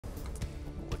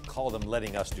recall them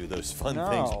letting us do those fun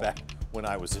things back when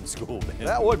I was in school. Man.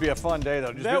 That would be a fun day,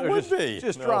 though. That would be.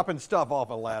 Just dropping stuff off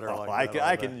a ladder like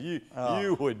that.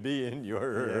 You would be in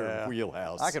your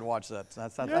wheelhouse. I could watch that.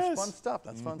 That's fun stuff.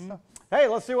 That's fun stuff. Hey,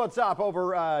 let's see what's up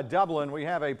over Dublin. We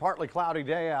have a partly cloudy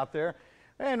day out there.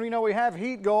 And, you know, we have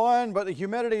heat going, but the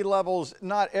humidity level's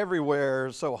not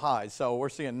everywhere so high. So we're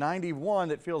seeing 91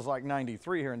 that feels like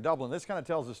 93 here in Dublin. This kind of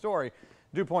tells the story.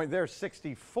 Dew point there,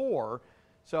 64.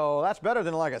 So that's better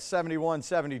than like a 71,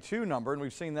 72 number, and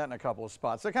we've seen that in a couple of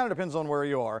spots. So it kind of depends on where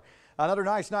you are. Another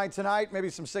nice night tonight, maybe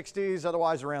some 60s,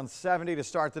 otherwise around 70 to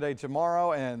start the day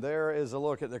tomorrow. And there is a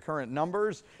look at the current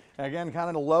numbers. Again, kind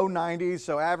of the low 90s,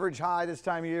 so average high this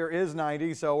time of year is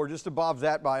 90, so we're just above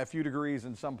that by a few degrees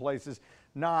in some places.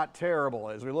 Not terrible.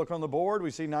 As we look on the board,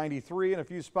 we see 93 in a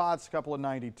few spots, a couple of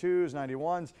 92s,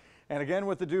 91s. And again,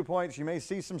 with the dew points, you may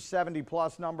see some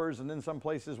 70-plus numbers, and then some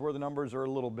places where the numbers are a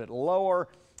little bit lower.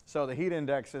 So the heat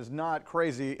index is not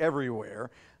crazy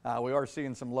everywhere. We are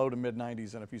seeing some low to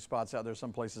mid-90s in a few spots out there,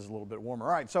 some places a little bit warmer.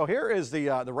 All right, so here is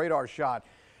the radar shot.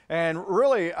 And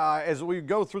really, as we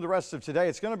go through the rest of today,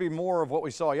 it's going to be more of what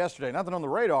we saw yesterday. Nothing on the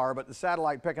radar, but the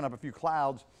satellite picking up a few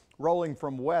clouds rolling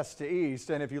from west to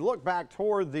east. And if you look back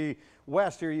toward the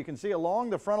west here, you can see along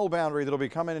the frontal boundary that'll be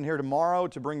coming in here tomorrow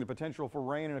to bring the potential for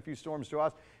rain and a few storms to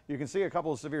us. You can see a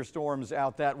couple of severe storms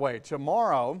out that way.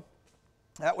 Tomorrow,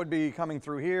 that would be coming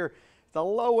through here. The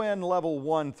low-end level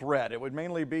 1 threat. It would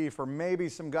mainly be for maybe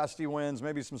some gusty winds,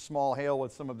 maybe some small hail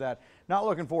with some of that. Not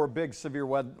looking for a big severe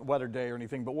weather day or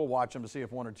anything, but we'll watch them to see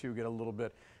if 1 or 2 get a little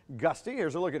bit gusty.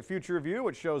 Here's a look at future view,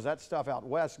 which shows that stuff out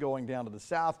west going down to the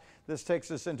south. This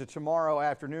takes us into tomorrow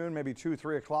afternoon, maybe 2,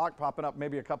 3 o'clock, popping up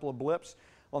maybe a couple of blips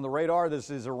on the radar. This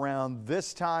is around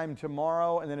this time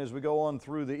tomorrow, and then as we go on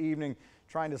through the evening,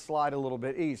 trying to slide a little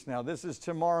bit east. Now, this is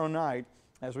tomorrow night.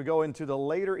 As we go into the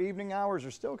later evening hours,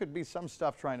 there still could be some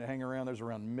stuff trying to hang around. There's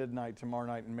around midnight tomorrow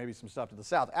night and maybe some stuff to the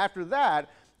south. After that,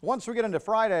 once we get into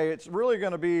Friday, it's really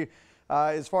going to be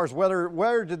as far as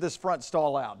where did this front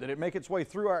stall out? Did it make its way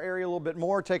through our area a little bit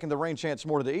more, taking the rain chance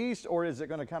more to the east, or is it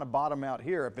going to kind of bottom out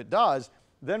here? If it does,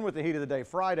 then with the heat of the day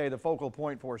Friday, the focal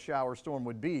point for a shower storm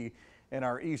would be in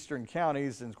our eastern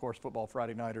counties. And of course, football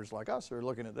Friday nighters like us are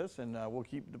looking at this, and we'll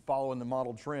keep following the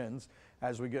model trends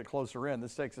as we get closer in.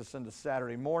 This takes us into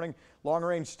Saturday morning. Long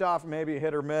range stuff, maybe a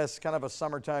hit or miss, kind of a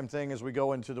summertime thing as we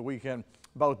go into the weekend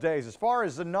both days. As far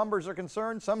as the numbers are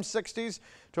concerned, some 60s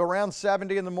to around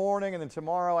 70 in the morning, and then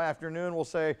tomorrow afternoon we'll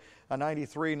say a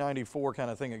 93, 94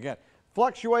 kind of thing again.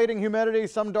 Fluctuating humidity,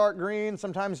 some dark green,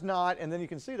 sometimes not, and then you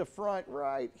can see the front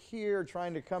right here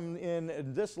trying to come in.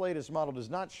 This latest model does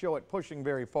not show it pushing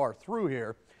very far through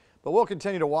here, but we'll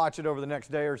continue to watch it over the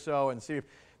next day or so and see if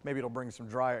maybe it'll bring some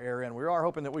drier air in. We are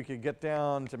hoping that we could get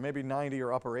down to maybe 90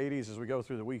 or upper 80s as we go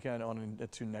through the weekend on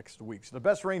into next week. So the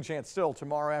best rain chance still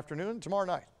tomorrow afternoon, tomorrow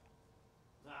night.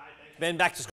 Ben, back to school.